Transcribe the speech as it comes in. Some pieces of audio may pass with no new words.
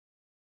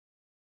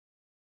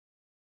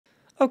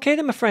Okay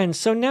then my friends,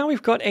 so now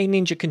we've got a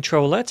Ninja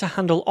controller to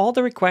handle all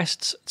the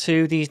requests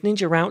to these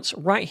Ninja routes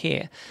right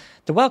here.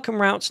 The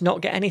welcome routes not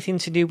get anything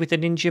to do with the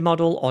Ninja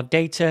model or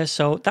data,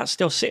 so that's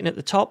still sitting at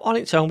the top on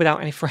its own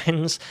without any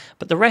friends,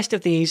 but the rest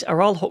of these are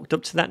all hooked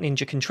up to that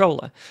Ninja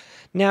controller.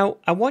 Now,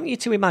 I want you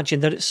to imagine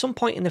that at some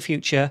point in the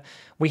future,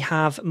 we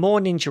have more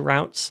Ninja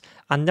routes,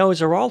 and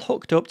those are all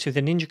hooked up to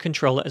the Ninja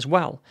controller as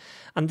well.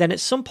 And then at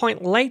some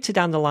point later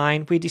down the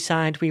line, we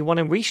decide we want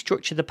to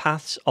restructure the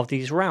paths of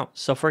these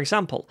routes. So for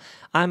example,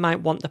 I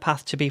might want the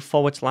path to be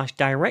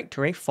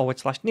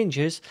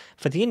 /directory/ninjas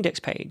for the index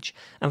page.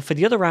 And for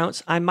the other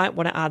routes, I might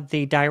want to add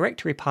the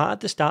directory part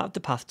at the start of the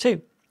path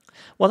too.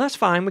 Well, that's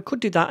fine, we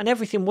could do that and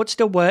everything would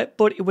still work,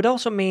 but it would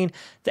also mean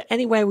that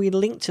anywhere we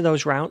link to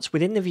those routes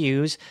within the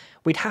views,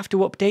 we'd have to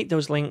update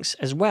those links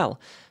as well,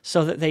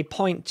 so that they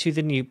point to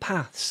the new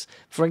paths.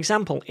 For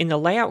example, in the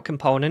layout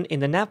component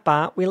in the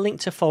navbar, we link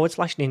to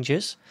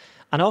 /ninjas,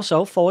 and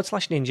also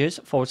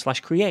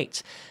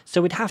 /ninjas/create.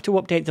 So we'd have to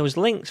update those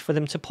links for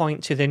them to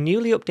point to the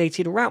newly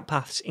updated route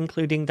paths,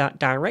 including that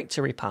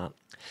directory part.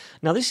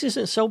 Now this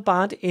isn't so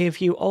bad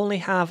if you only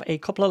have a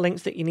couple of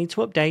links that you need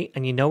to update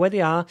and you know where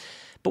they are,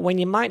 but when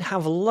you might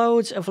have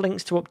loads of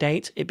links to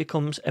update, it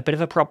becomes a bit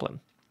of a problem.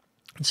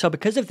 And so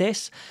because of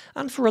this,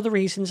 and for other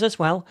reasons as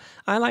well,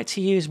 I like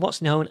to use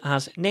what's known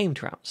as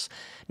named routes.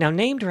 Now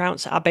named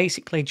routes are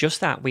basically just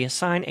that, we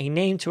assign a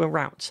name to a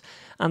route,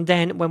 and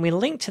then when we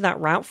link to that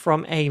route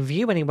from a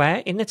view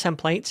anywhere in the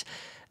template,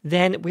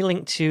 then we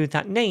link to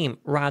that name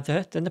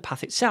rather than the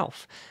path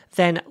itself.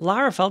 Then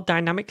Laravel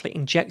dynamically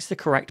injects the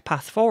correct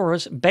path for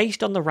us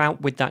based on the route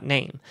with that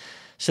name.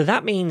 So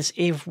that means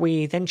if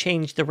we then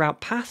change the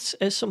route paths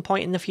at some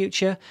point in the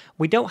future,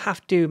 we don't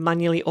have to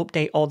manually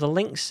update all the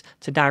links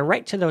to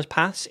direct to those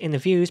paths in the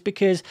views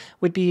because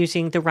we'd be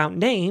using the route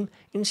name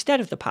instead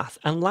of the path,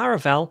 and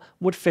Laravel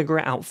would figure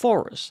it out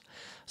for us.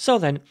 So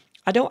then,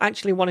 I don't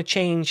actually want to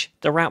change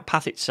the route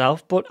path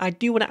itself, but I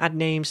do want to add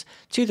names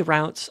to the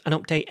routes and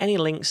update any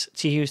links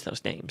to use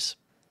those names.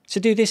 To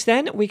do this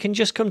then, we can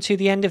just come to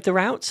the end of the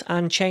route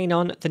and chain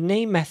on the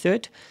name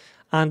method,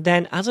 and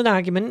then as an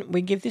argument,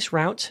 we give this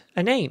route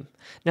a name.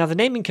 Now the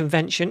naming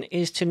convention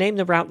is to name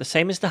the route the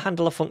same as the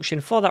handler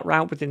function for that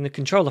route within the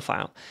controller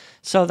file.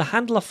 So the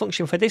handler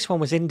function for this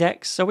one was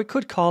index, so we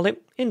could call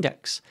it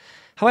index.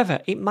 However,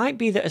 it might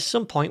be that at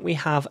some point we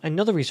have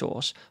another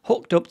resource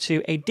hooked up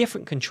to a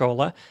different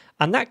controller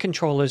and that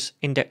controller's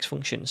index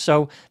function.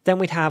 So then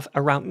we'd have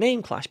a route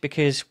name clash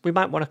because we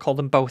might want to call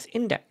them both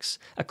index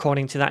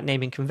according to that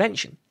naming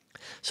convention.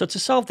 So to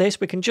solve this,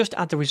 we can just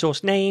add the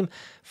resource name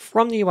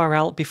from the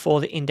URL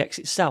before the index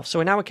itself. So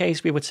in our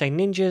case, we would say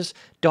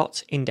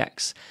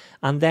ninjas.index,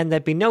 and then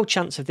there'd be no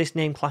chance of this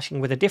name clashing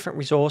with a different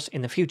resource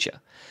in the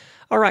future.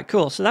 All right,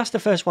 cool. So that's the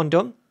first one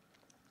done.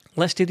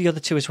 Let's do the other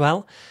two as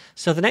well.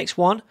 So the next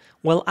one,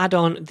 we'll add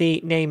on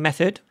the name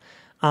method,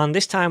 and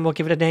this time we'll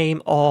give it a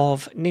name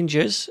of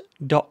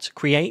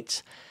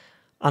ninjas.create.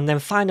 And then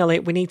finally,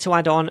 we need to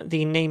add on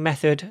the name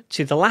method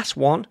to the last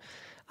one,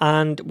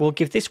 and we'll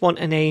give this one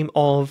a name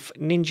of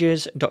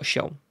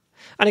ninjas.show.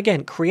 And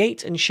again,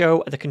 create and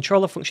show are the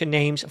controller function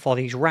names for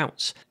these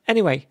routes.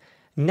 Anyway,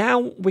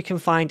 now we can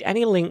find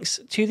any links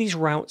to these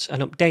routes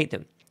and update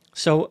them.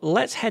 So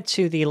let's head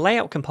to the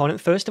layout component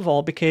first of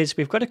all, because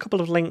we've got a couple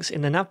of links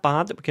in the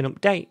navbar that we can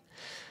update.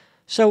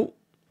 So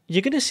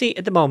you're going to see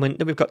at the moment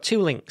that we've got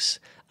two links,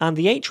 and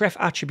the href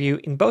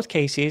attribute in both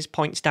cases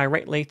points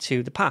directly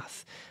to the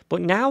path.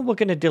 But now we're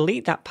going to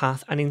delete that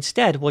path, and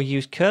instead we'll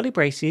use curly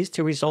braces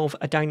to resolve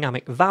a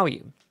dynamic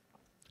value.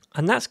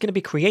 And that's going to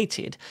be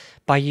created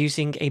by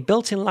using a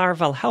built-in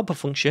Laravel helper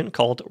function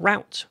called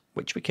route,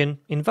 which we can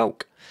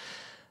invoke.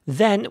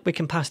 Then we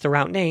can pass the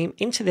route name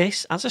into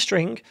this as a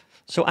string.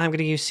 So I'm going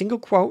to use single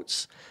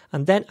quotes,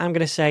 and then I'm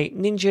going to say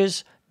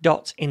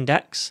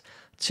ninjas.index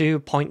to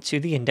point to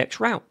the index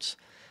route.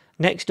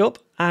 Next up,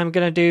 I'm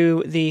going to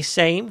do the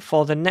same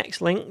for the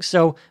next link.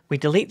 So we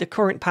delete the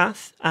current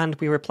path and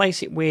we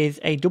replace it with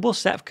a double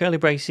set of curly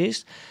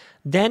braces.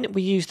 Then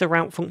we use the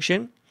route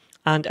function,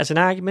 and as an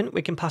argument,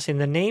 we can pass in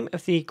the name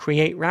of the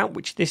create route,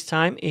 which this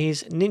time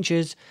is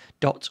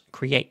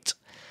ninjas.create.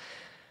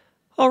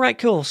 Alright,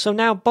 cool. So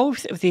now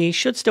both of these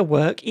should still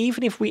work,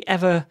 even if we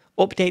ever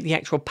update the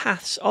actual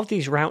paths of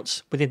these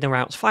routes within the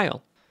routes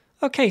file.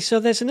 Okay, so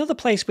there's another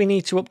place we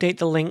need to update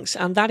the links,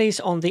 and that is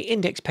on the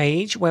index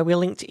page where we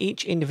link to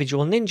each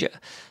individual ninja.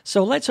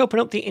 So let's open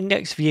up the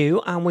index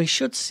view, and we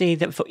should see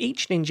that for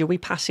each ninja we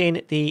pass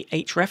in the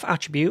href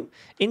attribute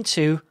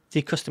into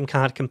the custom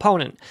card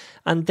component,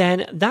 and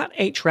then that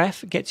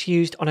href gets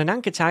used on an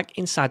anchor tag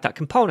inside that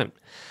component.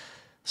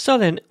 So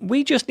then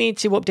we just need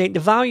to update the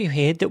value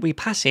here that we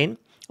pass in,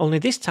 only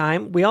this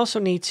time we also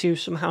need to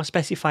somehow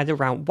specify the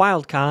route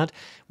wildcard,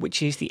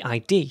 which is the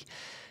ID.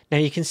 Now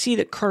you can see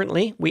that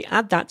currently we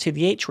add that to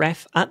the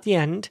href at the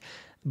end,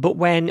 but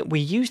when we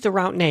use the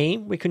route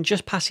name, we can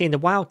just pass in the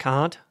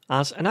wildcard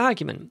as an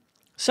argument.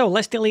 So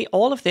let's delete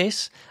all of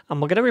this, and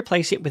we're going to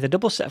replace it with a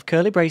double set of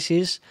curly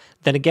braces.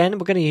 Then again,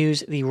 we're going to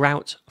use the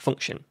route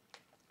function.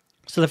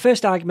 So the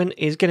first argument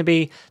is going to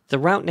be the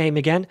route name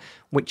again,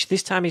 which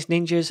this time is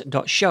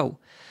ninjas.show.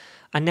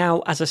 And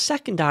now as a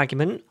second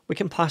argument, we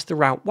can pass the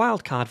route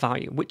wildcard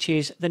value, which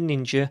is the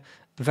Ninja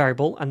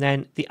variable and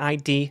then the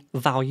ID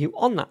value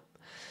on that.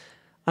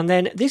 And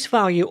then this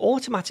value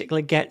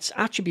automatically gets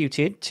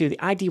attributed to the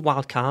ID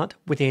wildcard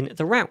within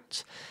the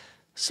route.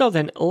 So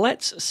then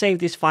let's save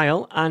this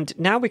file, and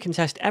now we can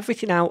test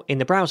everything out in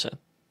the browser.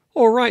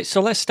 Alright,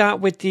 so let's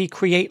start with the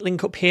create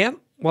link up here.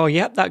 Well,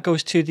 yep, that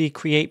goes to the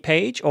create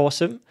page.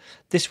 Awesome.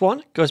 This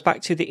one goes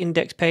back to the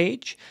index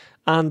page.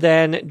 And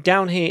then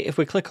down here, if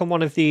we click on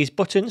one of these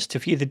buttons to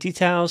view the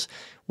details,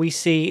 we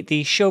see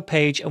the show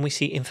page and we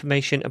see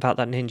information about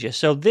that Ninja.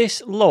 So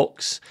this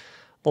looks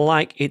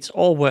like it's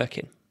all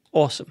working.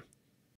 Awesome.